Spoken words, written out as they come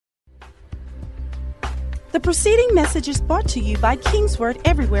The preceding message is brought to you by Kingsword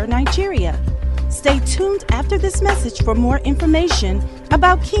Everywhere, Nigeria. Stay tuned after this message for more information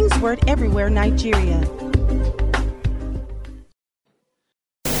about Kingsword Everywhere, Nigeria.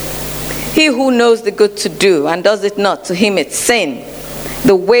 He who knows the good to do and does it not, to him it's sin.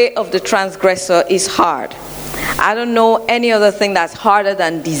 The way of the transgressor is hard. I don't know any other thing that's harder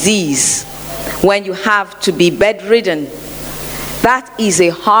than disease. When you have to be bedridden, that is a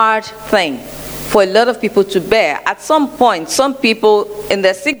hard thing for a lot of people to bear. At some point, some people in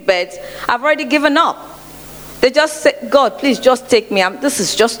their sick beds have already given up. They just say, God, please just take me. This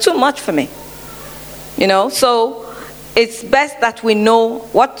is just too much for me. So it's best that we know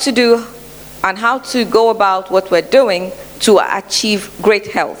what to do and how to go about what we're doing to achieve great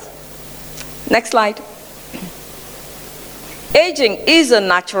health. Next slide. Aging is a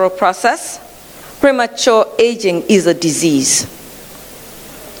natural process. Premature aging is a disease.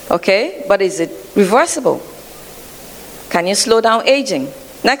 Okay, but is it reversible? Can you slow down aging?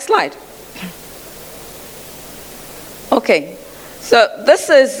 Next slide. Okay, so this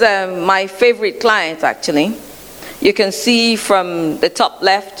is my favorite client actually. You can see from the top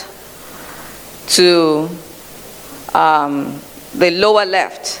left to the lower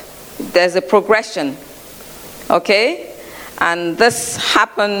left, there's a progression. Okay, and this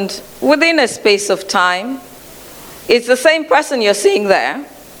happened within a space of time. It's the same person you're seeing there.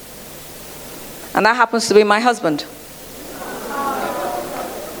 And that happens to be my husband.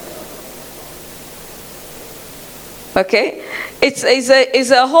 Okay?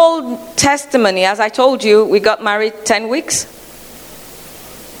 It's a whole testimony. As I told you, we got married 10 weeks.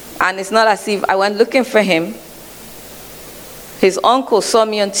 And it's not as if I went looking for him. His uncle saw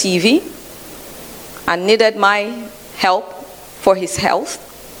me on TV and needed my help for his health.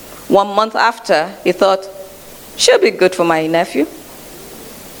 1 month after, he thought, she'll be good for my nephew.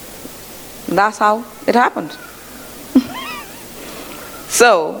 That's how it happened.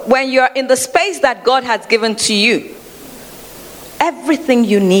 So, when you're in the space that God has given to you, everything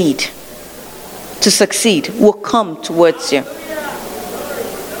you need to succeed will come towards you.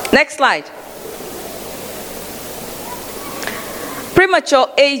 Next slide. Premature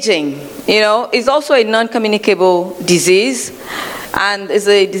aging, is also a non-communicable disease and is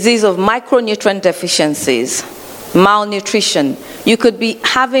a disease of micronutrient deficiencies, malnutrition. You could be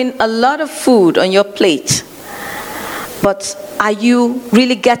having a lot of food on your plate, but are you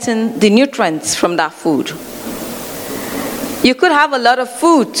really getting the nutrients from that food? You could have a lot of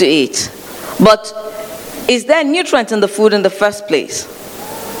food to eat, but is there nutrient in the food in the first place?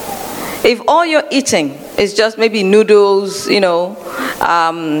 If all you're eating is just maybe noodles, you go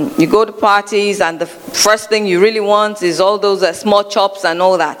to parties and the first thing you really want is all those small chops and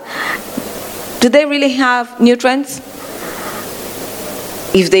all that. Do they really have nutrients?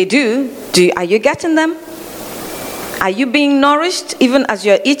 If they do, are you getting them? Are you being nourished even as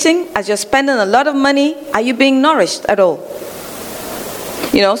you're eating, as you're spending a lot of money? Are you being nourished at all?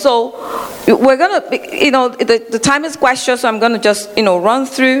 So we're going to, the time is quite short, so I'm going to just, run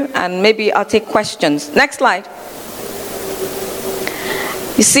through and maybe I'll take questions. Next slide.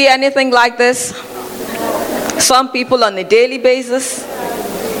 You see anything like this? Some people on a daily basis.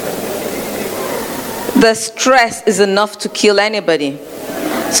 The stress is enough to kill anybody.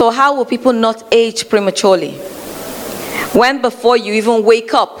 So how will people not age prematurely? When before you even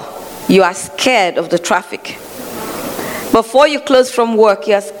wake up, you are scared of the traffic. Before you close from work,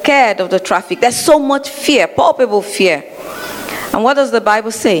 you are scared of the traffic. There's so much fear, palpable fear. And what does the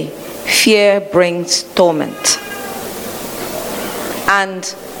Bible say? Fear brings torment. And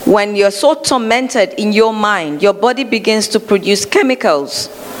when you're so tormented in your mind, your body begins to produce chemicals.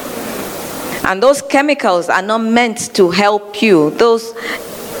 And those chemicals are not meant to help you. Those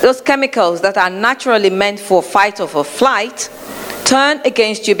chemicals that are naturally meant for fight or for flight turn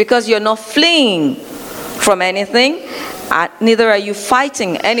against you because you're not fleeing from anything. Neither are you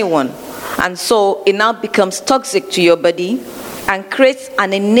fighting anyone. And so it now becomes toxic to your body and creates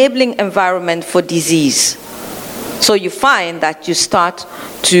an enabling environment for disease. So you find that you start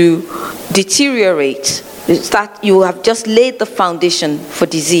to deteriorate. You have just laid the foundation for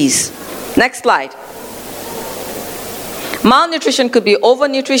disease. Next slide. Malnutrition could be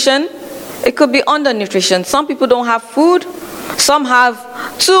overnutrition. It could be undernutrition. Some people don't have food. Some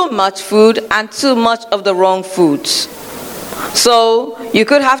have too much food and too much of the wrong foods. So you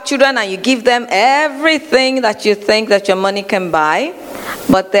could have children and you give them everything that you think that your money can buy,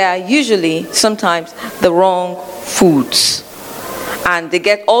 but they are usually sometimes the wrong foods. And they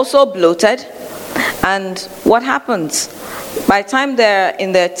get also bloated. And what happens? By the time they're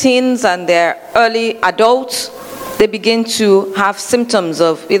in their teens and they're early adults, they begin to have symptoms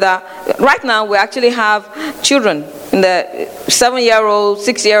of either, right now we actually have children in the 7-year-old,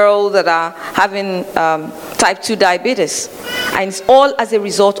 6-year-old that are having type 2 diabetes. And it's all as a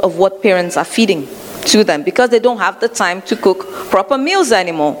result of what parents are feeding to them because they don't have the time to cook proper meals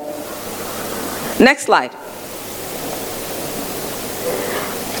anymore. Next slide.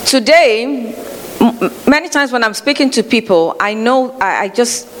 Today, many times when I'm speaking to people, I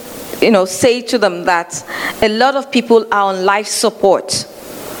just say to them that a lot of people are on life support.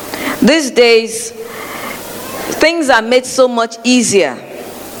 These days, things are made so much easier,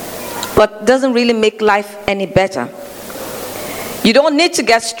 but doesn't really make life any better. You don't need to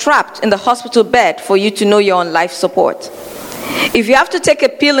get strapped in the hospital bed for you to know you're on life support. If you have to take a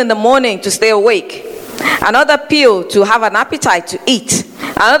pill in the morning to stay awake, another pill to have an appetite to eat,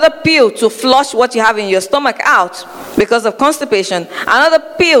 another pill to flush what you have in your stomach out because of constipation, another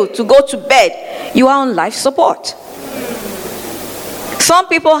pill to go to bed, you are on life support. Some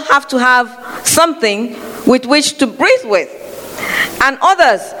people have to have something with which to breathe with, and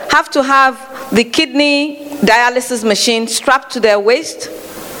others have to have the kidney dialysis machine strapped to their waist.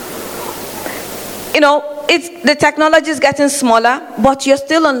 The technology is getting smaller, but you're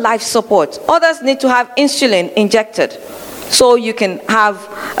still on life support. Others need to have insulin injected so you can have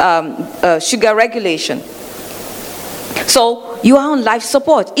sugar regulation. So you are on life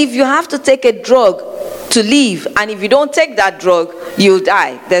support. If you have to take a drug to live, and if you don't take that drug, you'll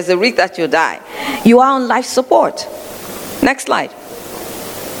die. There's a risk that you'll die. You are on life support. Next slide.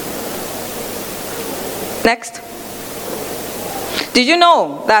 Next. Did you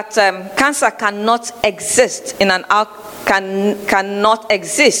know that cancer cannot exist in an alkaline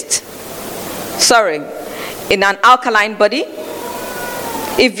body?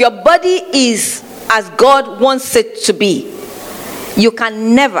 If your body is as God wants it to be, you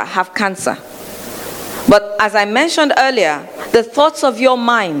can never have cancer. But as I mentioned earlier, the thoughts of your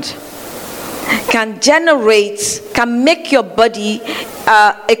mind can make your body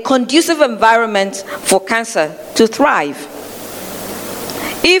a conducive environment for cancer to thrive.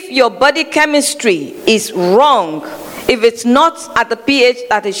 If your body chemistry is wrong, if it's not at the pH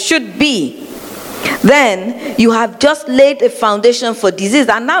that it should be, then you have just laid a foundation for disease,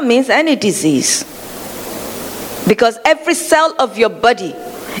 and that means any disease. Because every cell of your body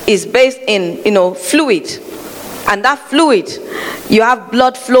is based in, fluid. And that fluid, you have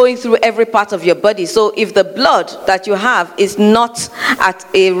blood flowing through every part of your body. So if the blood that you have is not at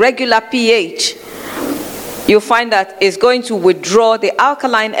a regular pH, you'll find that it's going to withdraw the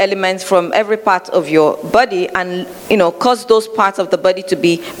alkaline elements from every part of your body and, cause those parts of the body to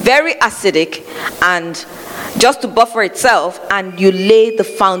be very acidic and just to buffer itself, and you lay the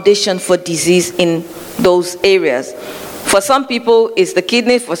foundation for disease in those areas. For some people, it's the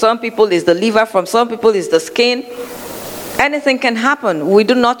kidney. For some people, it's the liver. For some people, it's the skin. Anything can happen. We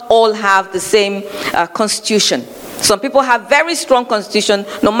do not all have the same constitution. Some people have very strong constitution.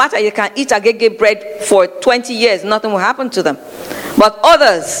 No matter, you can eat agege bread for 20 years, nothing will happen to them. But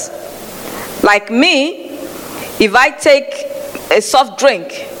others, like me, if I take a soft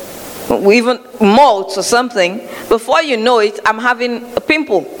drink, even malt or something, before you know it, I'm having a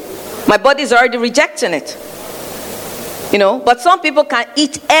pimple. My body's already rejecting it. But some people can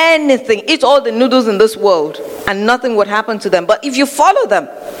eat anything, eat all the noodles in this world, and nothing would happen to them. But if you follow them,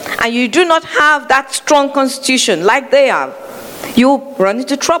 and you do not have that strong constitution like they have, you run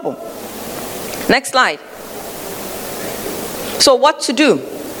into trouble. Next slide. So what to do?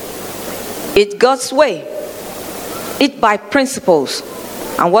 Eat God's way. Eat by principles.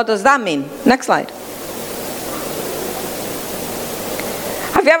 And what does that mean? Next slide.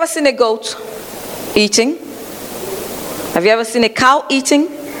 Have you ever seen a goat eating? Have you ever seen a cow eating?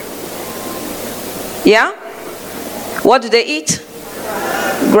 Yeah? What do they eat?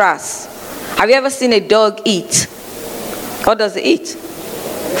 Grass. Have you ever seen a dog eat? What does it eat?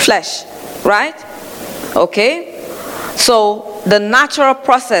 Flesh. Right? Okay? So the natural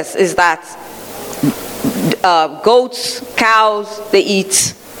process is that goats, cows, they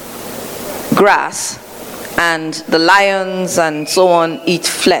eat grass, and the lions and so on eat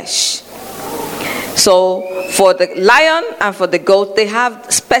flesh. So for the lion and for the goat, they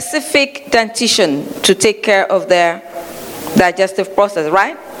have specific dentition to take care of their digestive process,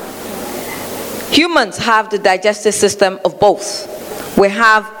 right? Humans have the digestive system of both. We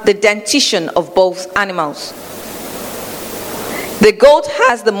have the dentition of both animals. The goat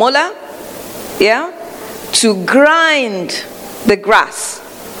has the molar, to grind the grass.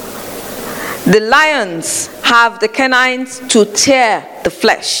 The lions have the canines to tear the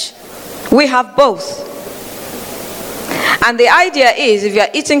flesh. We have both. And the idea is, if you're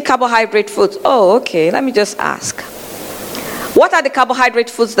eating carbohydrate foods, let me just ask. What are the carbohydrate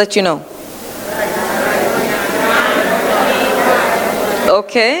foods that you know?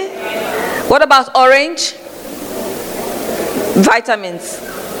 Okay. What about orange? Vitamins.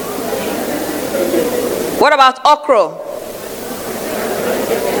 What about okra?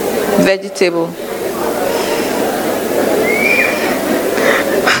 Vegetable.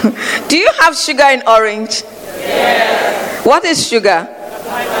 Do you have sugar in orange? Yes. What is sugar?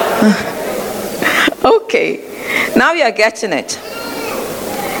 Okay. Now you are getting it.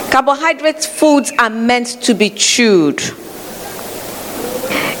 Carbohydrate foods are meant to be chewed.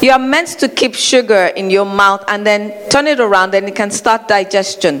 You are meant to keep sugar in your mouth and then turn it around and it can start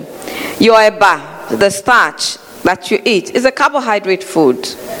digestion. Your eba, the starch that you eat, is a carbohydrate food.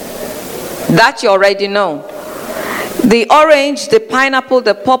 That you already know. The orange, the pineapple,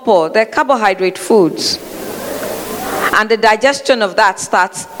 the pawpaw, they're carbohydrate foods. And the digestion of that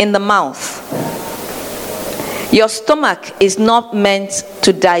starts in the mouth. Your stomach is not meant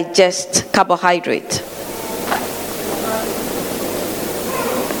to digest carbohydrate.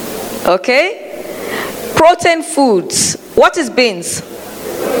 Okay? Protein foods. What is beans?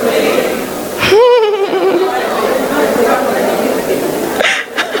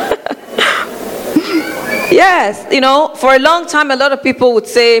 Yes, for a long time a lot of people would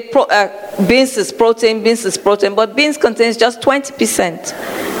say beans is protein, but beans contains just 20%.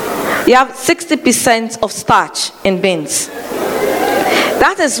 You have 60% of starch in beans.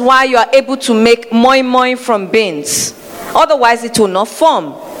 That is why you are able to make moi moi from beans. Otherwise it will not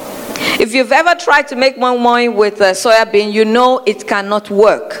form. If you've ever tried to make moi moi with soya bean, you know it cannot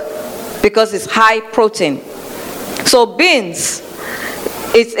work because it's high protein. So beans,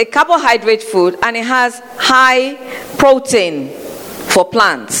 it's a carbohydrate food and it has high protein for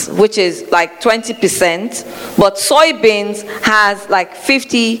plants, which is like 20%, but soybeans has like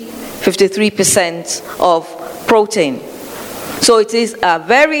 53% of protein. So it is a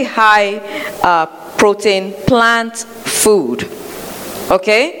very high protein plant food.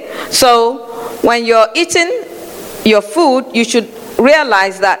 Okay? So when you're eating your food, you should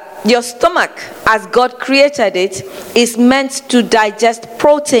realize that your stomach, as God created it, is meant to digest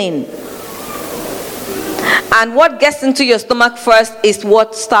protein. And what gets into your stomach first is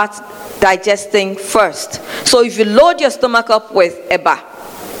what starts digesting first. So if you load your stomach up with eba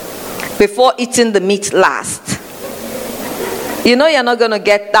before eating the meat last, you're not going to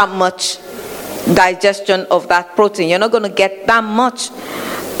get that much digestion of that protein. You're not going to get that much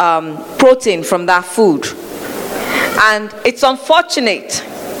protein from that food. And it's unfortunate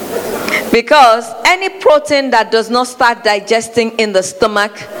because any protein that does not start digesting in the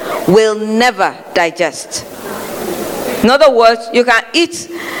stomach will never digest. In other words, you can eat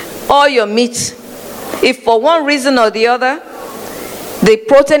all your meat. If for one reason or the other, the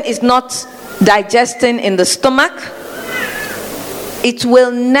protein is not digesting in the stomach, it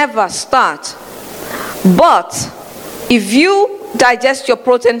will never start. But if you digest your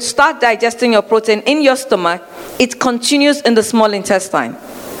protein, start digesting your protein in your stomach, it continues in the small intestine.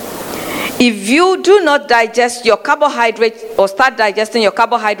 If you do not digest your carbohydrates or start digesting your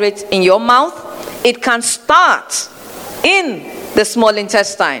carbohydrates in your mouth, it can start in the small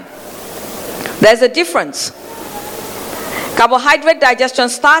intestine. There's a difference. Carbohydrate digestion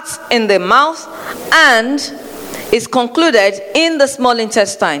starts in the mouth and is concluded in the small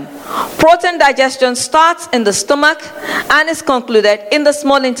intestine. Protein digestion starts in the stomach and is concluded in the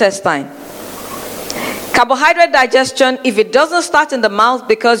small intestine. Carbohydrate digestion, if it doesn't start in the mouth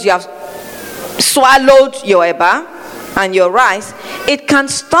because you have swallowed your eba and your rice, it can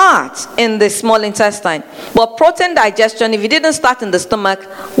start in the small intestine. But protein digestion, if it didn't start in the stomach,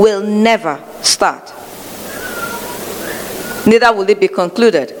 will never start. Neither will it be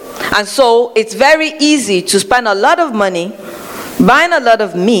concluded. And so it's very easy to spend a lot of money buying a lot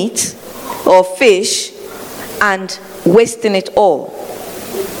of meat or fish and wasting it all.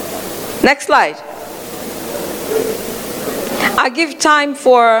 Next slide. I'll give time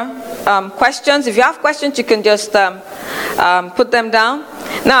for questions. If you have questions, you can just put them down.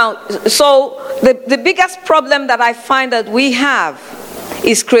 Now, so the biggest problem that I find that we have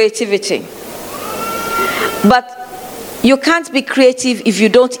is creativity. But you can't be creative if you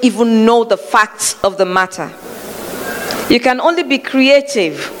don't even know the facts of the matter. You can only be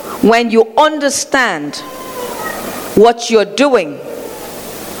creative when you understand what you're doing.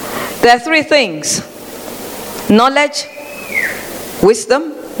 There are three things: knowledge,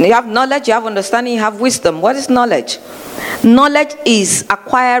 wisdom. You have knowledge, you have understanding, you have wisdom. What is knowledge? Knowledge is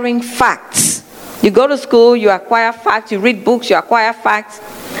acquiring facts. You go to school, you acquire facts, you read books, you acquire facts.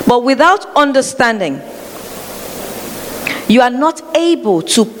 But without understanding, you are not able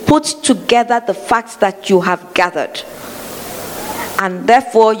to put together the facts that you have gathered. and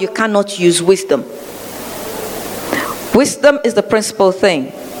therefore you cannot use wisdom. Wisdom is the principal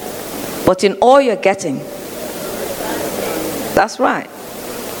thing, but in all you're getting, that's right.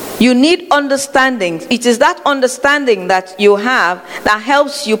 You need understanding. It is that understanding that you have that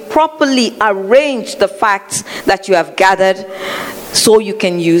helps you properly arrange the facts that you have gathered so you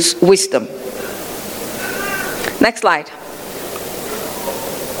can use wisdom. Next slide.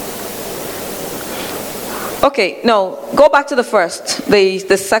 Okay, no, go back to the first,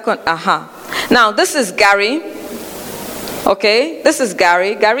 the second, Now, this is Gary. Okay, this is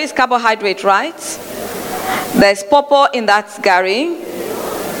Gary. Gary is carbohydrate, right? There's pawpaw in that Gary.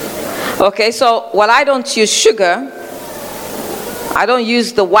 Okay, so while I don't use sugar, I don't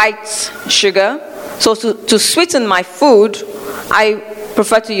use the white sugar. So to sweeten my food, I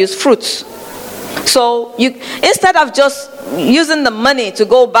prefer to use fruits. So you, instead of just using the money to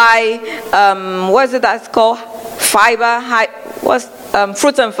go buy, what is it that's called?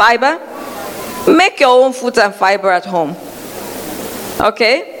 Fruit and fiber. Make your own fruit and fiber at home.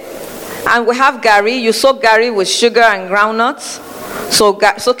 Okay? And we have Gary. You soak Gary with sugar and groundnuts. So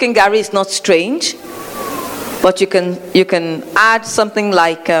soaking Gary is not strange. But you can add something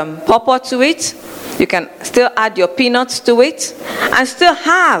like pawpaw to it. You can still add your peanuts to it. And still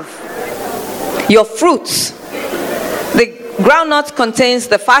have your fruits. The groundnut contains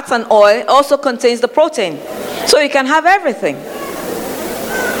the fats and oil, also contains the protein. So you can have everything.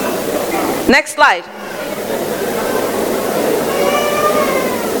 Next slide.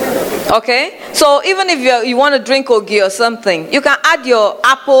 Okay, so even if you want to drink ogi or something, you can add your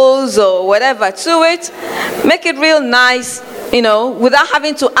apples or whatever to it. Make it real nice, without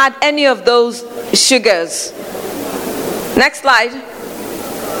having to add any of those sugars. Next slide.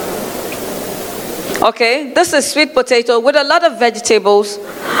 Okay, this is sweet potato with a lot of vegetables.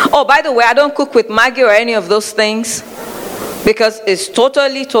 Oh, by the way, I don't cook with Maggi or any of those things because it's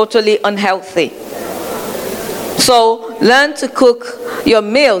totally unhealthy. So learn to cook your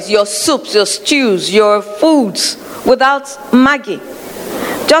meals, your soups, your stews, your foods without Maggi.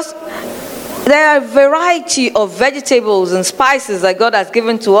 There are a variety of vegetables and spices that God has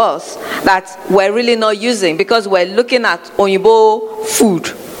given to us that we're really not using because we're looking at Onyibo food.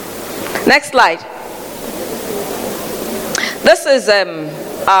 Next slide. This is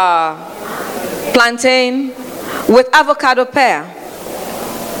plantain with avocado pear.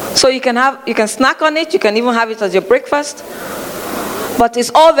 So you can snack on it, you can even have it as your breakfast. But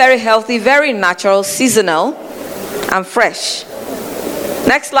it's all very healthy, very natural, seasonal, and fresh.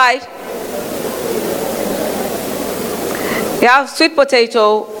 Next slide. You have sweet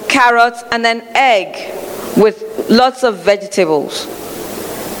potato, carrots, and then egg with lots of vegetables.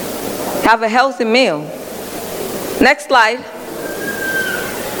 Have a healthy meal. Next slide.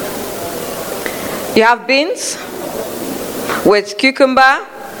 You have beans with cucumber,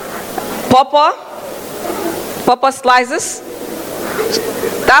 pawpaw slices.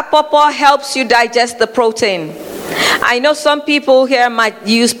 That pawpaw helps you digest the protein. I know some people here might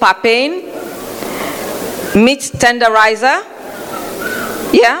use papain, meat tenderizer.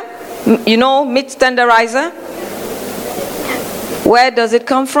 Yeah? Meat tenderizer. Where does it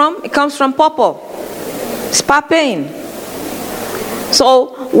come from? It comes from pawpaw. It's papain.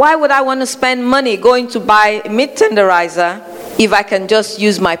 So why would I want to spend money going to buy meat tenderizer if I can just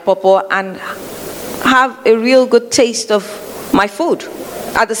use my pawpaw and have a real good taste of my food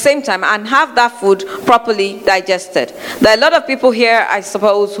at the same time and have that food properly digested? There are a lot of people here, I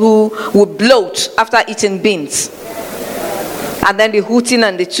suppose, who would bloat after eating beans. And then the hooting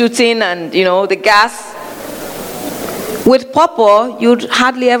and the tooting and, the gas. With pawpaw, you'd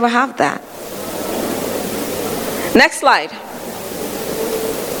hardly ever have that. Next slide.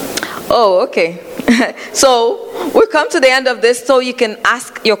 Oh, okay. So we've come to the end of this so you can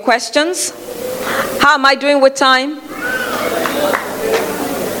ask your questions. How am I doing with time?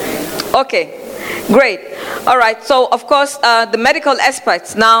 Okay, great. All right, so of course, the medical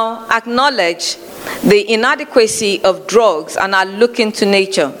experts now acknowledge the inadequacy of drugs and are looking to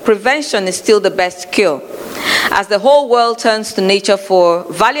nature. Prevention is still the best cure. As the whole world turns to nature for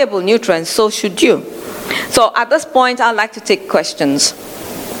valuable nutrients, so should you. So at this point, I'd like to take questions.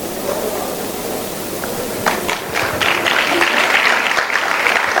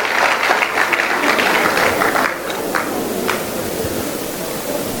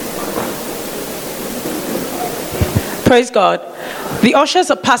 Praise God. The ushers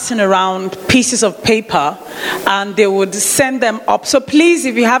are passing around pieces of paper and they would send them up. So please,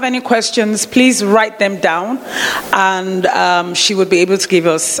 if you have any questions, please write them down and she would be able to give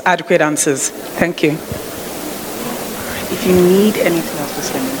us adequate answers. Thank you. If you need anything else,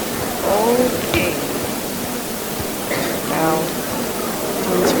 just let me know. Okay. Now.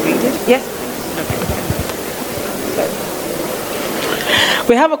 Yes.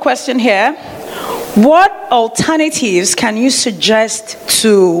 We have a question here. What alternatives can you suggest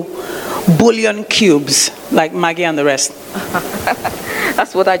to bouillon cubes, like Maggie and the rest?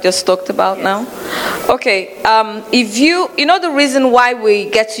 That's what I just talked about now. Okay, if you know the reason why we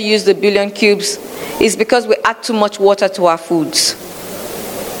get to use the bouillon cubes is because we add too much water to our foods.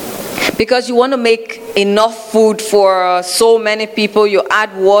 Because you want to make enough food for so many people, you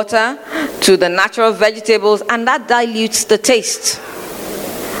add water to the natural vegetables, and that dilutes the taste.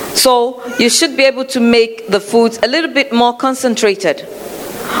 So you should be able to make the foods a little bit more concentrated.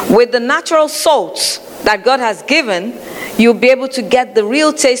 With the natural salts that God has given, you'll be able to get the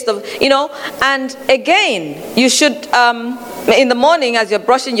real taste of, and again, you should, in the morning as you're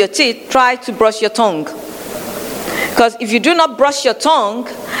brushing your teeth, try to brush your tongue. Because if you do not brush your tongue,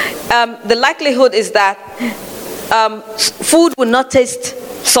 the likelihood is that food will not taste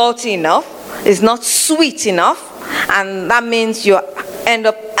salty enough, it's not sweet enough, and that means you end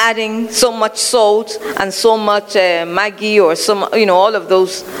up adding so much salt and so much Maggi or some, all of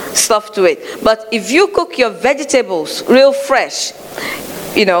those stuff to it. But if you cook your vegetables real fresh,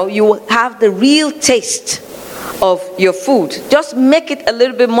 you will have the real taste of your food. Just make it a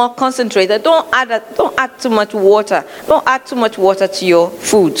little bit more concentrated. Don't add too much water. Don't add too much water to your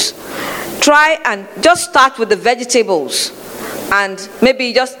foods. Try and just start with the vegetables. And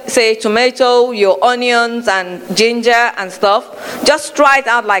maybe just say tomato, your onions and ginger and stuff. Just try it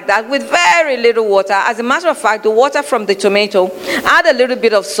out like that with very little water. As a matter of fact, the water from the tomato, add a little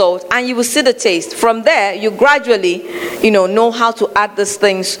bit of salt and you will see the taste. From there, you gradually, know how to add these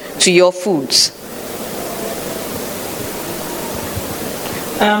things to your foods.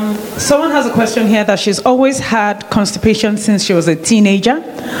 Someone has a question here that she's always had constipation since she was a teenager,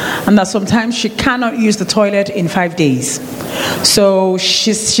 and that sometimes she cannot use the toilet in 5 days. So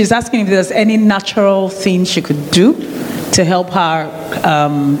she's asking if there's any natural thing she could do to help her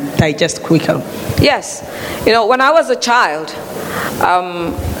digest quicker. Yes. When I was a child,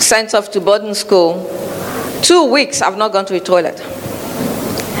 sent off to boarding school, 2 weeks I've not gone to the toilet.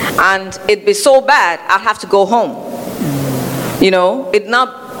 And it'd be so bad, I'd have to go home. It now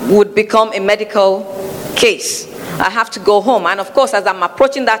would become a medical case. I have to go home. And of course, as I'm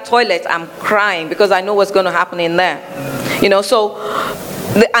approaching that toilet, I'm crying because I know what's going to happen in there. So,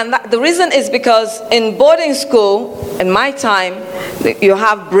 the reason is because in boarding school, in my time, you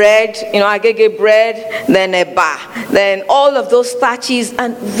have bread, agege bread, then eba, then all of those starches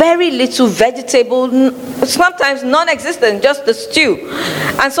and very little vegetable, sometimes non-existent, just the stew.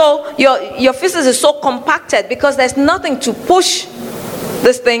 And so your feces is so compacted because there's nothing to push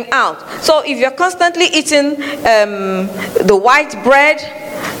this thing out. So if you're constantly eating the white bread,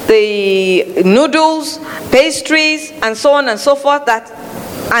 the noodles, pastries, and so on and so forth,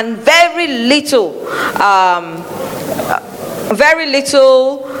 and very little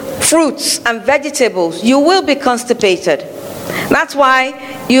fruits and vegetables, you will be constipated. That's why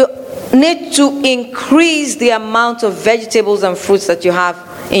you need to increase the amount of vegetables and fruits that you have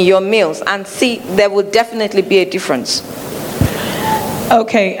in your meals, and see, there will definitely be a difference.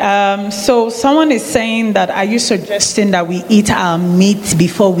 Okay, so someone is saying that, are you suggesting that we eat our meat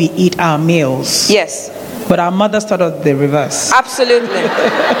before we eat our meals? Yes. But our mothers thought of the reverse. Absolutely.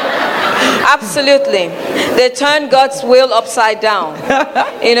 Absolutely. They turn God's will upside down.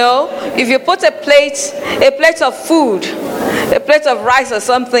 If you put a plate of food, a plate of rice or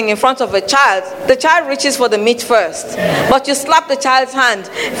something in front of a child, the child reaches for the meat first. But you slap the child's hand,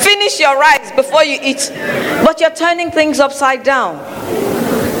 finish your rice before you eat. But you're turning things upside down.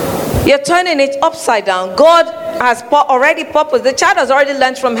 You're turning it upside down. God has already purposed. The child has already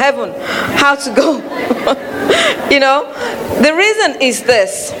learned from heaven how to go. The reason is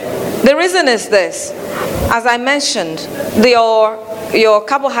this. As I mentioned, your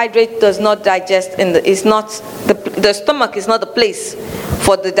carbohydrate does not digest the stomach is not the place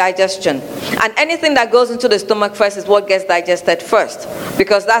for the digestion. And anything that goes into the stomach first is what gets digested first,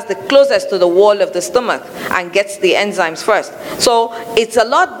 because that's the closest to the wall of the stomach and gets the enzymes first. So it's a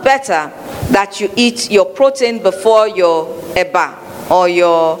lot better that you eat your protein before your eba or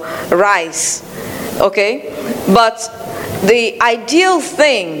your rice. Okay? But the ideal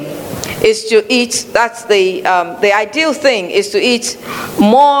thing is to eat, the ideal thing is to eat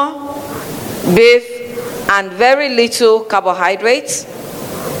more beef and very little carbohydrates.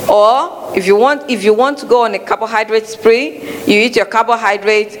 Or if you want to go on a carbohydrate spree, you eat your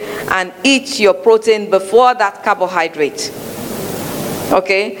carbohydrate and eat your protein before that carbohydrate.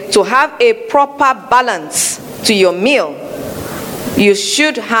 Okay? To have a proper balance to your meal, you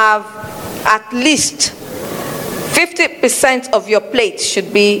should have at least 50% of your plate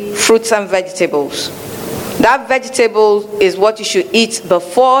should be fruits and vegetables. That vegetable is what you should eat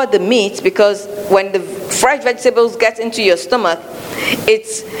before the meat, because when the fresh vegetables get into your stomach, it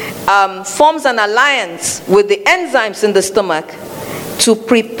forms an alliance with the enzymes in the stomach to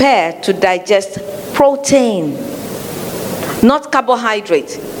prepare to digest protein, not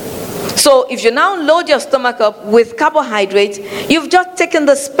carbohydrate. So if you now load your stomach up with carbohydrate, you've just taken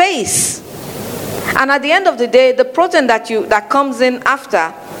the space. And at the end of the day, the protein that comes in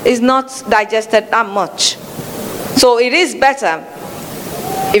after is not digested that much. So it is better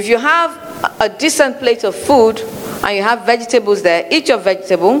if you have a decent plate of food and you have vegetables there, eat your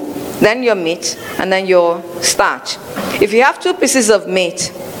vegetable, then your meat, and then your starch. If you have 2 pieces of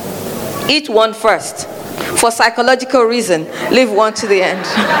meat, eat one first. For psychological reason, leave one to the end.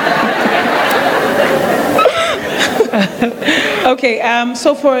 Okay,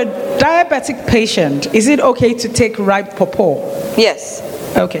 so for a diabetic patient, is it okay to take ripe pawpaw? Yes.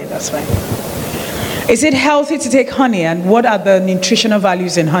 Okay, that's fine. Is it healthy to take honey, and what are the nutritional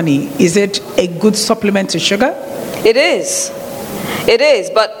values in honey? Is it a good supplement to sugar? It is. It is,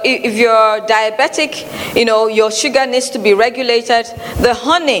 but if you're diabetic, your sugar needs to be regulated. The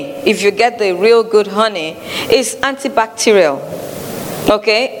honey, if you get the real good honey, is antibacterial.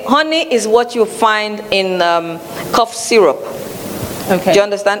 Okay? Honey is what you find in cough syrup. Okay. Do you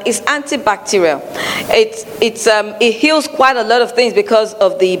understand? It's antibacterial. It heals quite a lot of things because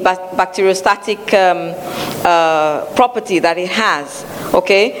of the bacteriostatic property that it has.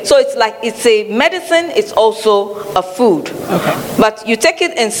 Okay, so it's a medicine. It's also a food. Okay, but you take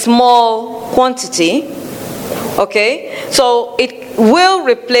it in small quantity. Okay, so it will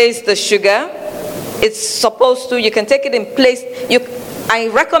replace the sugar. It's supposed to. You can take it in place. I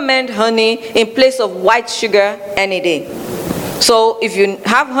recommend honey in place of white sugar any day. So if you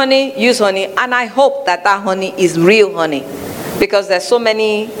have honey, use honey, and I hope that honey is real honey, because there's so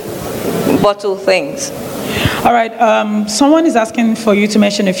many bottle things. All right, someone is asking for you to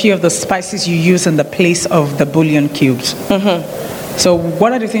mention a few of the spices you use in the place of the bouillon cubes. Mm-hmm. So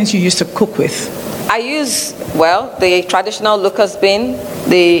what are the things you use to cook with? I use, the traditional locust bean,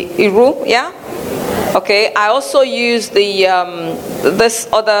 the iru, yeah? Okay, I also use this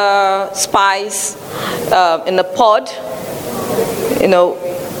other spice in a pod.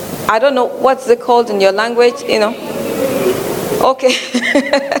 I don't know what's it called in your language, Okay.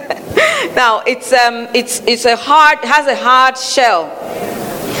 Now it has a hard shell,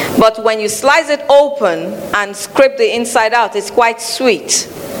 but when you slice it open and scrape the inside out, it's quite sweet.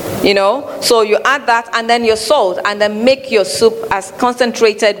 So you add that and then your salt, and then make your soup as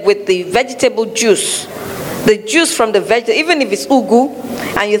concentrated with the vegetable juice. The juice from the vegetable, even if it's ugu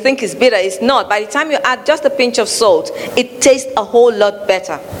and you think it's bitter, it's not. By the time you add just a pinch of salt, it tastes a whole lot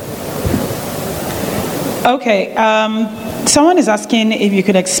better. Okay, someone is asking if you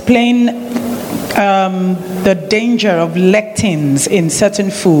could explain the danger of lectins in certain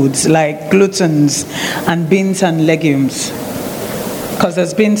foods like glutens and beans and legumes. Because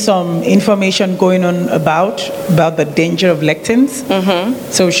there's been some information going on about the danger of lectins.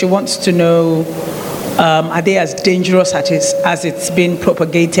 Mm-hmm. So she wants to know, are they as dangerous as it's been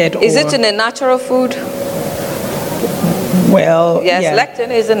propagated? Is it in a natural food? Well, yes, yeah. Lectin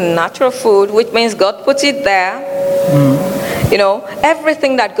is a natural food, which means God put it there. Mm.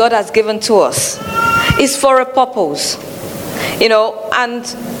 Everything that God has given to us is for a purpose. And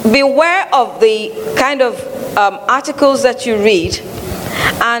beware of the kind of articles that you read,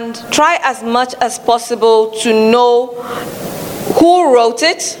 and try as much as possible to know who wrote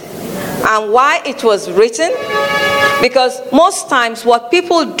it and why it was written, because most times what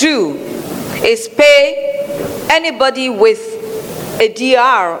people do is pay anybody with a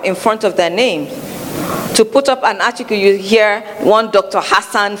DR in front of their name to put up an article. You hear one Dr.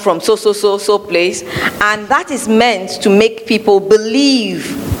 Hassan from so place, and that is meant to make people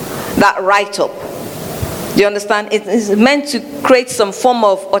believe that write-up. Do you understand? It is meant to create some form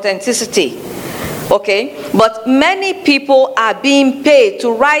of authenticity. Okay? But many people are being paid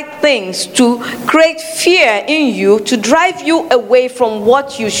to write things to create fear in you, to drive you away from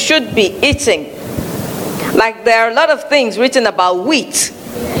what you should be eating. Like there are a lot of things written about wheat.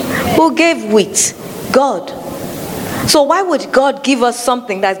 Who gave wheat? God. So why would God give us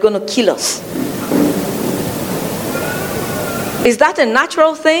something that's going to kill us? Is that a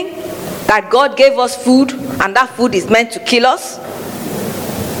natural thing? That God gave us food and that food is meant to kill us?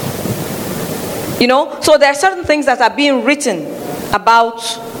 So there are certain things that are being written about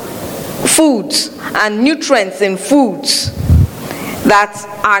foods and nutrients in foods that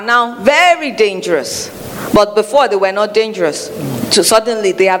are now very dangerous. But before they were not dangerous. So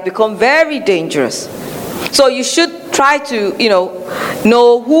suddenly they have become very dangerous. So you should try to,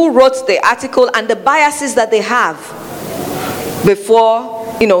 know who wrote the article and the biases that they have before,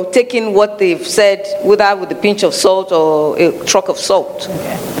 taking what they've said, whether with a pinch of salt or a truck of salt.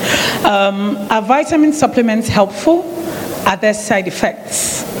 Okay. Are vitamin supplements helpful? Are there side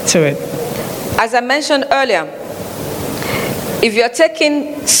effects to it? As I mentioned earlier, if you're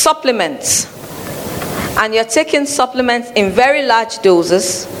taking supplements, and you're taking supplements in very large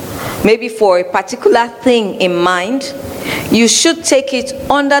doses, maybe for a particular thing in mind, you should take it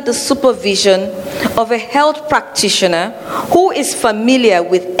under the supervision of a health practitioner who is familiar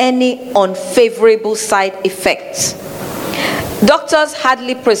with any unfavorable side effects. Doctors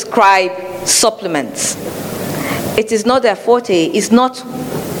hardly prescribe supplements. It is not their forte, it's not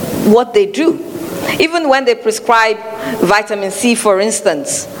what they do. Even when they prescribe vitamin C, for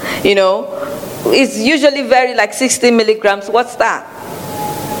instance, it's usually like 60 milligrams. What's that?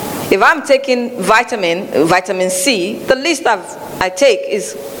 If I'm taking vitamin C, the least I take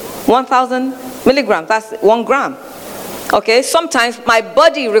is 1,000 milligrams. That's 1 gram. Okay, sometimes my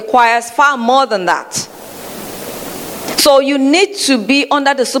body requires far more than that. So you need to be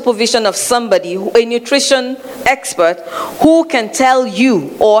under the supervision of somebody, a nutrition expert, who can tell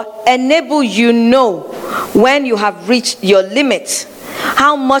you or enable you know when you have reached your limit,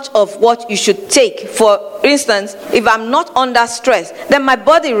 how much of what you should take. For instance, if I'm not under stress, then my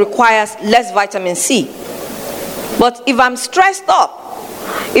body requires less vitamin C. But if I'm stressed up,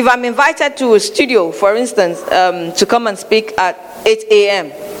 if I'm invited to a studio, for instance, to come and speak at 8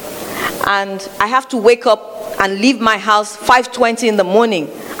 a.m., and I have to wake up and leave my house 5:20 in the morning,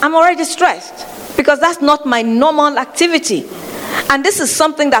 I'm already stressed because that's not my normal activity. And this is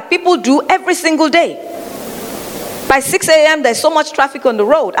something that people do every single day. By 6 a.m., there's so much traffic on the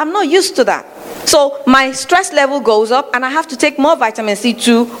road. I'm not used to that. So my stress level goes up and I have to take more vitamin C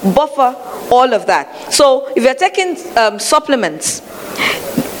to buffer all of that. So if you're taking supplements,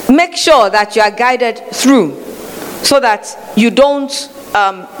 make sure that you are guided through so that you don't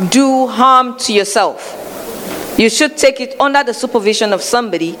do harm to yourself. You should take it under the supervision of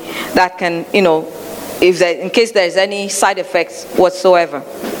somebody that can, in case there's any side effects whatsoever.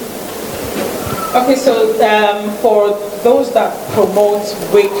 Okay, so for those that promote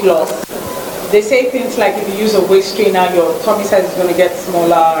weight loss, they say things like if you use a waist trainer, your tummy size is going to get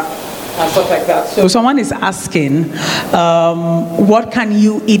smaller and stuff like that. So someone is asking, what can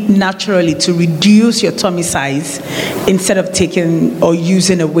you eat naturally to reduce your tummy size instead of taking or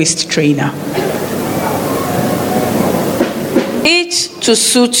using a waist trainer? Eat to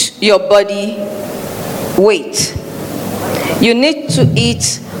suit your body weight. You need to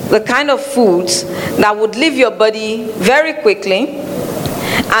eat the kind of foods that would leave your body very quickly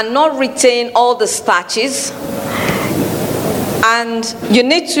and not retain all the starches. And you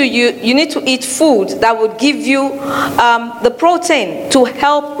need to eat food that would give you the protein to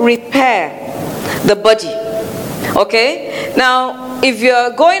help repair the body. Okay? Now, if you're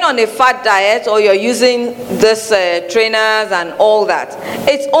going on a fat diet or you're using this trainers and all that,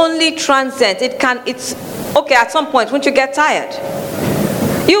 it's only transient. It's okay at some point. Won't you get tired?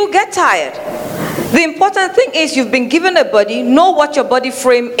 You get tired. The important thing is you've been given a body, know what your body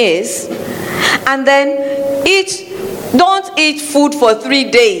frame is, and then don't eat food for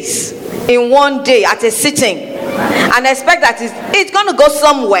 3 days in one day at a sitting and expect that it's going to go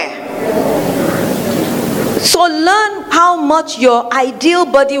somewhere. So learn how much your ideal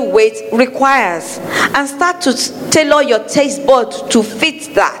body weight requires and start to tailor your taste bud to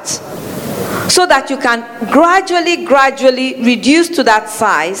fit that, so that you can gradually reduce to that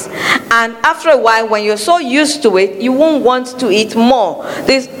size, and after a while when you're so used to it, you won't want to eat more.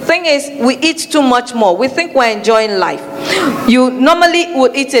 The thing is, we eat too much more. We think we're enjoying life. You normally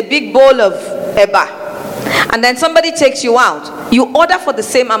would eat a big bowl of eba, and then somebody takes you out. You order for the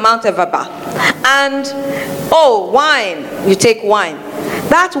same amount of eba, and wine, you take wine.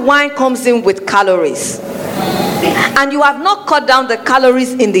 That wine comes in with calories, and you have not cut down the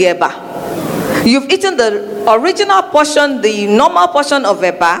calories in the eba. You've eaten the original portion, the normal portion of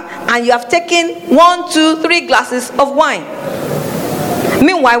eba, and you have taken 1, 2, 3 glasses of wine.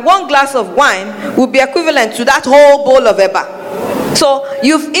 Meanwhile, 1 glass of wine will be equivalent to that whole bowl of eba. So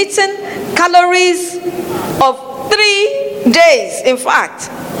you've eaten calories of 3 days, in fact,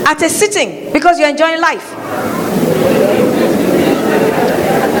 at a sitting, because you're enjoying life.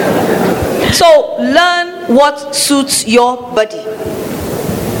 So learn what suits your body.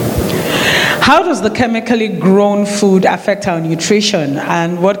 How does the chemically grown food affect our nutrition,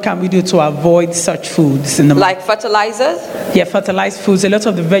 and what can we do to avoid such foods in the market? Like fertilizers? Yeah, fertilized foods. A lot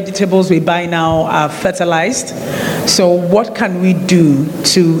of the vegetables we buy now are fertilized. So what can we do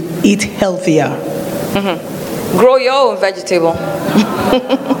to eat healthier? Grow your own vegetable.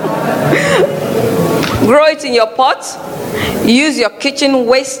 Grow it in your pot. Use your kitchen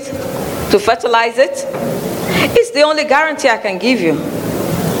waste to fertilize it. It's the only guarantee I can give you.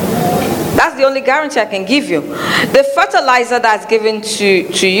 That's the only guarantee I can give you. The fertilizer that's given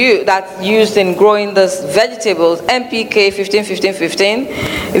to you, that's used in growing those vegetables, NPK 15-15-15,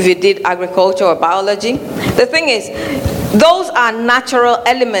 if you did agriculture or biology. The thing is, those are natural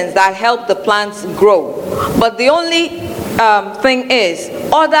elements that help the plants grow. But the only thing is,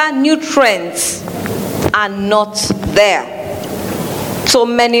 other nutrients are not there. So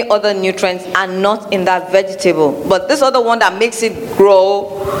many other nutrients are not in that vegetable. But this other one that makes it grow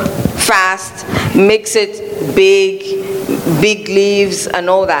fast, makes it big leaves and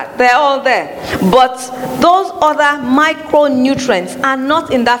all that, they're all there. But those other micronutrients are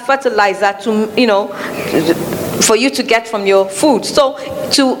not in that fertilizer for you to get from your food. So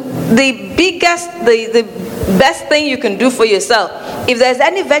the best thing you can do for yourself, if there's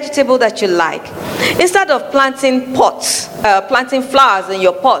any vegetable that you like, instead of planting flowers in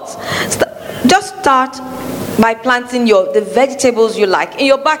your pots, just start by planting the vegetables you like in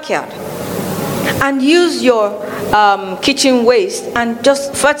your backyard, and use your kitchen waste and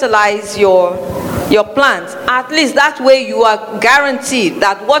just fertilize your plants. At least that way you are guaranteed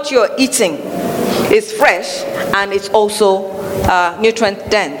that what you're eating is fresh and it's also nutrient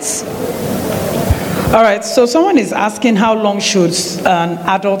dense. All right, so someone is asking how long should an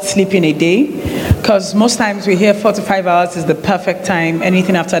adult sleep in a day? Because most times we hear 4 to 5 hours is the perfect time.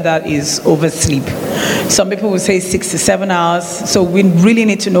 Anything after that is oversleep. Some people will say 6 to 7 hours. So we really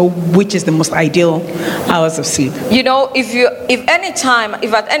need to know which is the most ideal hours of sleep. You know, if at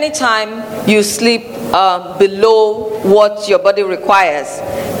any time you sleep below what your body requires,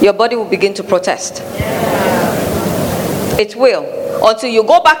 your body will begin to protest. It will. Until you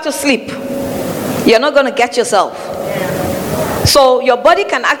go back to sleep, you're not going to get yourself. So your body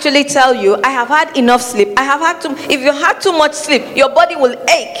can actually tell you, I have had enough sleep. If you had too much sleep, your body will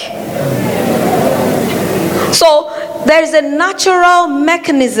ache. So there is a natural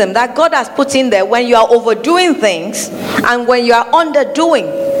mechanism that God has put in there when you are overdoing things and when you are underdoing.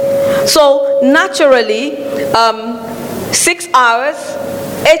 So naturally, 6 hours,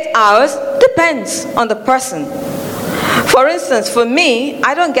 8 hours, depends on the person. For instance, for me,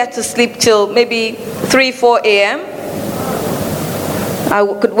 I don't get to sleep till maybe 3, 4 a.m. I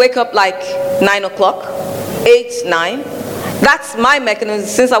could wake up like 9 o'clock, 8, 9. That's my mechanism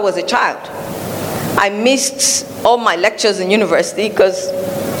since I was a child. I missed all my lectures in university because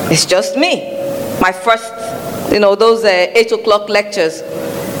it's just me. My first, those 8 o'clock lectures.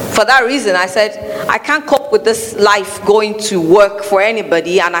 For that reason, I said, I can't cope with this life going to work for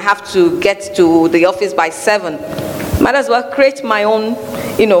anybody and I have to get to the office by 7. Might as well create my own,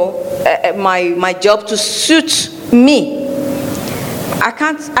 my job to suit me.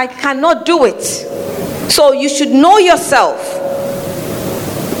 I cannot do it. So you should know yourself.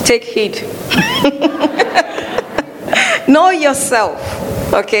 Take heed. Know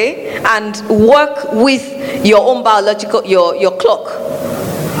yourself, okay? And work with your own biological, your clock.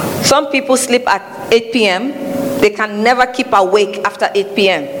 Some people sleep at 8 p.m. They can never keep awake after 8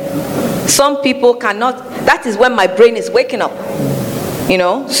 p.m. Some people cannot. That is when my brain is waking up.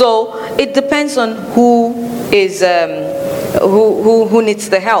 So it depends on who is who needs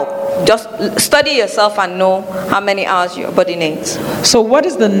the help. Just study yourself and know how many hours your body needs. So what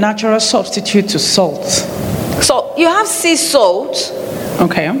is the natural substitute to salt? So you have sea salt.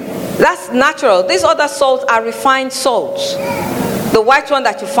 Okay. That's natural. These other salts are refined salts. The white one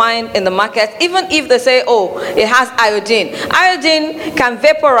that you find in the market, even if they say, oh, it has iodine. Iodine can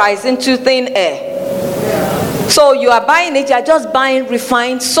vaporize into thin air. So you are buying it, you are just buying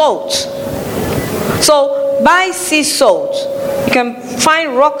refined salt. So buy sea salt. You can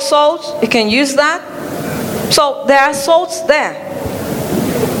find rock salt, you can use that. So there are salts there.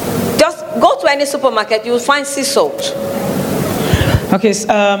 Just go to any supermarket, you will find sea salt. Okay,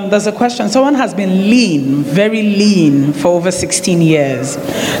 there's a question. Someone has been lean, very lean for over 16 years.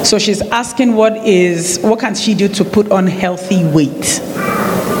 So she's asking what can she do to put on healthy weight?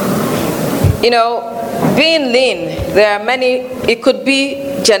 Being lean, there are many, it could be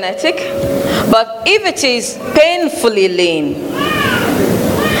genetic, but if it is painfully lean,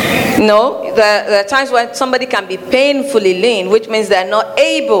 there are times when somebody can be painfully lean, which means they're not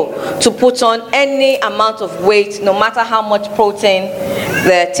able to put on any amount of weight, no matter how much protein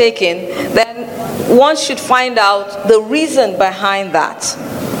they're taking, then one should find out the reason behind that.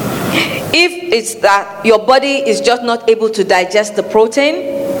 If it's that your body is just not able to digest the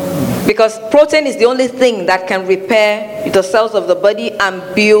protein, because protein is the only thing that can repair the cells of the body and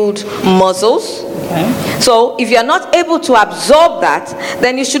build muscles. Okay. So if you're not able to absorb that,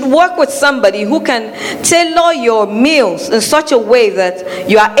 then you should work with somebody who can tailor your meals in such a way that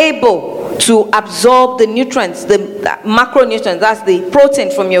you are able to absorb the nutrients, the macronutrients, that's the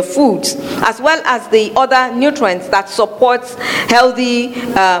protein from your foods, as well as the other nutrients that supports healthy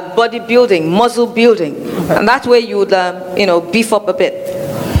body building, muscle building. Okay. And that way you would, beef up a bit.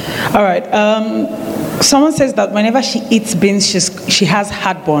 All right. Someone says that whenever she eats beans, she has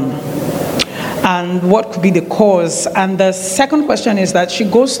heartburn. And what could be the cause? And the second question is that she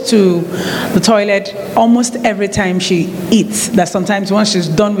goes to the toilet almost every time she eats. That sometimes once she's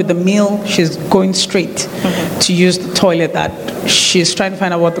done with the meal, she's going straight to use the toilet. That she's trying to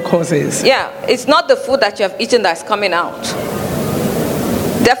find out what the cause is. Yeah, it's not the food that you have eaten that's coming out.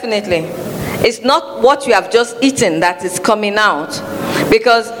 Definitely. It's not what you have just eaten that is coming out,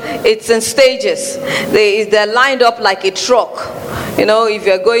 because it's in stages. They're lined up like a truck. If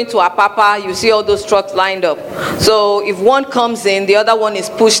you're going to Apapa, you see all those trucks lined up. So if one comes in, the other one is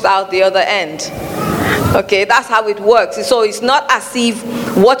pushed out the other end. Okay, that's how it works. So it's not as if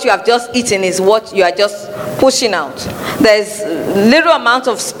what you have just eaten is what you are just pushing out. There's little amount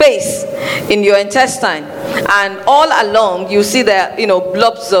of space in your intestine, and all along you see the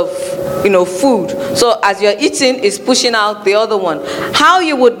blobs of food. So as you're eating, it's pushing out the other one. How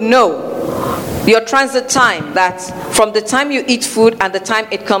you would know your transit time, that's from the time you eat food and the time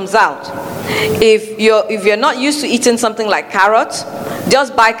it comes out. If you're not used to eating something like carrot,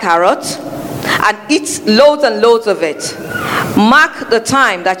 just buy carrot and eat loads and loads of it. Mark the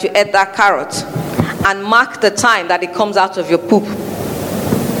time that you ate that carrot and mark the time that it comes out of your poop.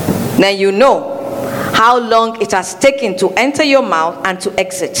 Then you know how long it has taken to enter your mouth and to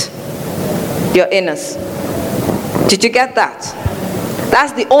exit your anus. Did you get that?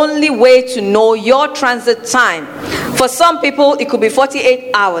 That's the only way to know your transit time. For some people, it could be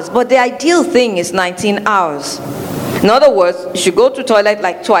 48 hours, but the ideal thing is 19 hours. In other words, you should go to the toilet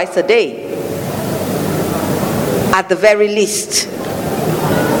like twice a day, at the very least.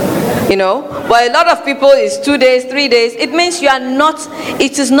 But a lot of people is 2 days, 3 days. It means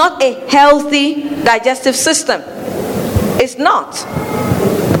it is not a healthy digestive system. It's not.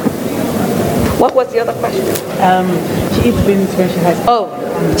 What was the other question? She eats beans when she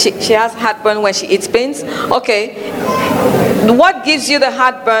has... she has heartburn when she eats beans? Okay. What gives you the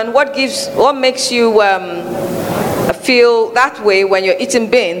heartburn? What makes you feel that way when you're eating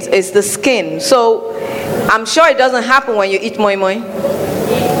beans is the skin. So I'm sure it doesn't happen when you eat moi moi.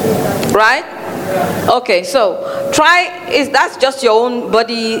 Right? Okay, so that's just your own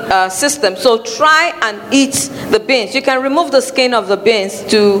body system. So try and eat the beans. You can remove the skin of the beans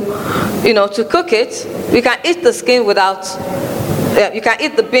to cook it. You can eat the skin you can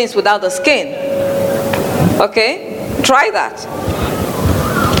eat the beans without the skin. Okay? Try that.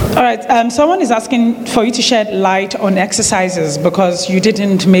 All right, someone is asking for you to shed light on exercises because you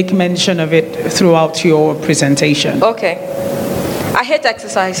didn't make mention of it throughout your presentation. Okay. I hate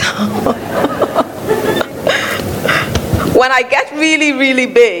exercise. When I get really, really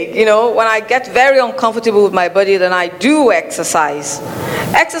big, when I get very uncomfortable with my body, then I do exercise.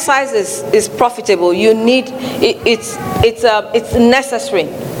 Exercise is profitable. You need it's necessary.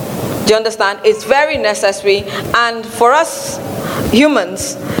 Do you understand? It's very necessary. And for us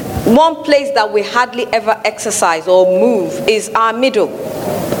humans, one place that we hardly ever exercise or move is our middle.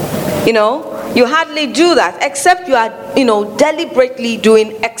 You hardly do that except you are, deliberately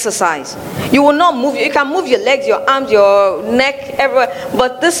doing exercise. You will not move. You can move your legs, your arms, your neck, everywhere.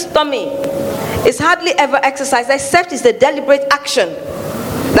 But this tummy is hardly ever exercised except it's a deliberate action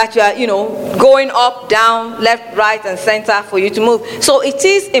that you are, going up, down, left, right, and center for you to move. So it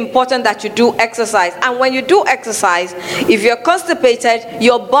is important that you do exercise. And when you do exercise, if you're constipated,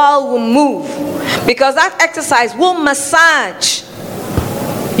 your bowel will move because that exercise will massage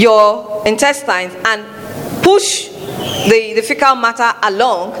your intestines and push the fecal matter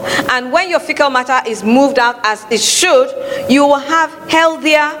along, and when your fecal matter is moved out as it should, you will have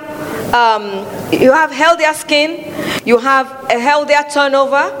healthier skin, you have a healthier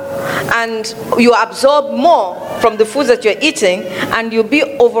turnover, and you absorb more from the foods that you're eating, and you'll be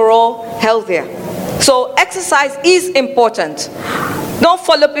overall healthier. So exercise is important. Don't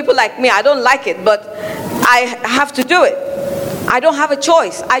follow people like me. I don't like it, but I have to do it. I don't have a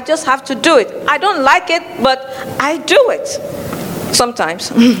choice. I just have to do it. I don't like it, but I do it.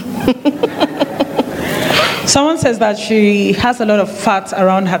 Sometimes. Someone says that she has a lot of fat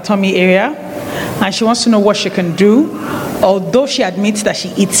around her tummy area, and she wants to know what she can do, although she admits that she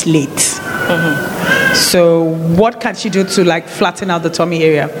eats late. Mm-hmm. So what can she do to flatten out the tummy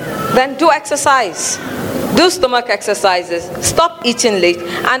area? Then do exercise. Do stomach exercises. Stop eating late.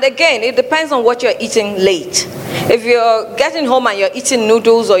 And again, it depends on what you're eating late. If you're getting home and you're eating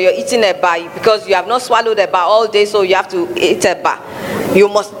noodles or you're eating eba because you have not swallowed eba all day, so you have to eat eba. You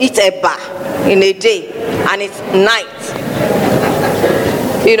must eat eba in a day, and it's night.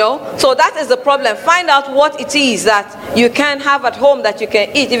 You know, so that is the problem. Find out what it is that you can have at home that you can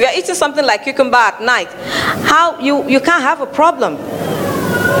eat. If you're eating something like cucumber at night, how you can't have a problem.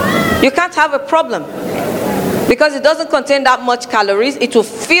 You can't have a problem because it doesn't contain that much calories. It will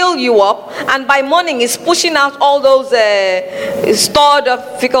fill you up, and by morning it's pushing out all those stored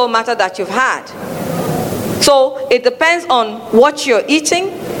up fecal matter that you've had. So it depends on what you're eating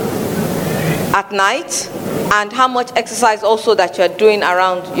at night and how much exercise also that you're doing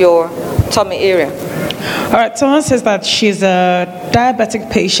around your tummy area. All right, someone says that she's a diabetic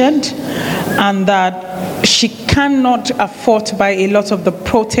patient and that she cannot afford to buy a lot of the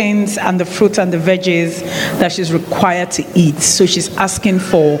proteins and the fruits and the veggies that she's required to eat. So she's asking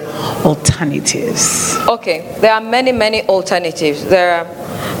for alternatives. Okay, there are many alternatives.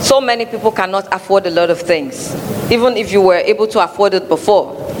 So many people cannot afford a lot of things, even if you were able to afford it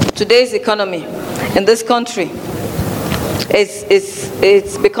before. Today's economy in this country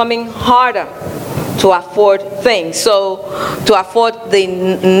it's becoming harder to afford things. So to afford the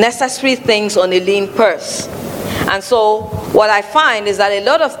necessary things on a lean purse. And so what I find is that a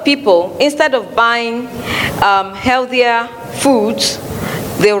lot of people, instead of buying healthier foods,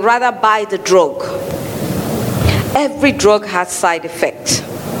 they'll rather buy the drug. Every drug has side effects.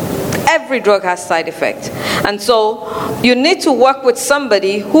 Every drug has side effects. And so you need to work with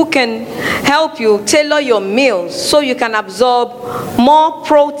somebody who can help you tailor your meals so you can absorb more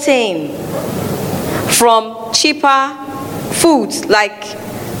protein from cheaper foods like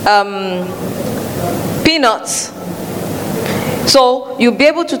peanuts. So you'll be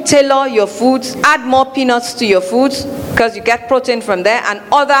able to tailor your foods, add more peanuts to your foods because you get protein from there, and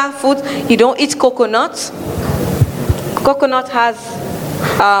other foods. You don't eat coconuts. Coconut has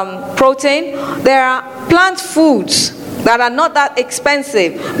protein. There are plant foods that are not that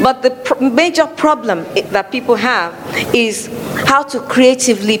expensive, but the major problem that people have is how to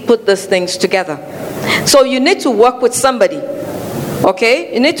creatively put those things together. So you need to work with somebody,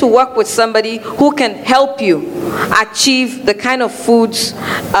 okay? You need to work with somebody who can help you achieve the kind of foods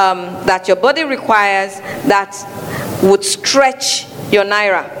that your body requires that would stretch your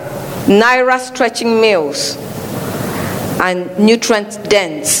naira stretching meals and nutrient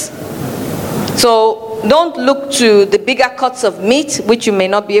dense. So don't look to the bigger cuts of meat, which you may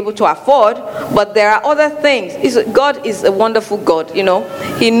not be able to afford, but there are other things. God is a wonderful God, you know.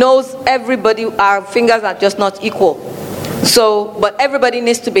 He knows everybody, our fingers are just not equal. So, but everybody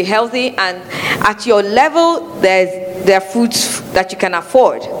needs to be healthy, and at your level, there are foods that you can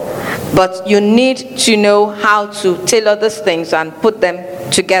afford. But you need to know how to tailor those things and put them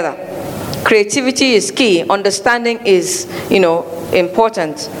together. Creativity is key. Understanding is,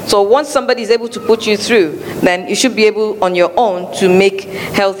 important. So once somebody is able to put you through, then you should be able on your own to make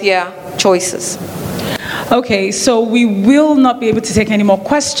healthier choices. Okay, so we will not be able to take any more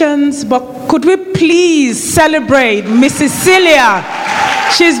questions, but could we please celebrate Mrs. Celia?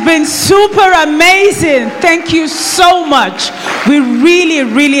 She's been super amazing. Thank you so much. We really,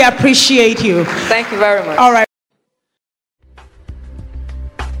 really appreciate you. Thank you very much. All right.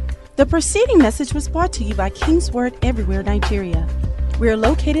 The preceding message was brought to you by Kingsword Everywhere, Nigeria. We are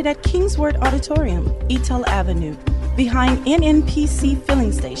located at Kingsword Auditorium, Etel Avenue, behind NNPC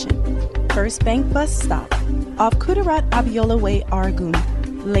Filling Station, First Bank Bus Stop, off Kudirat Abiola Way, Oregun,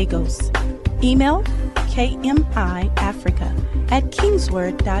 Lagos. Email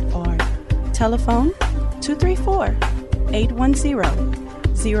kmiafrica@kingsword.org. Telephone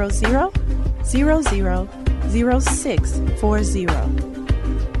 234-810-00000640.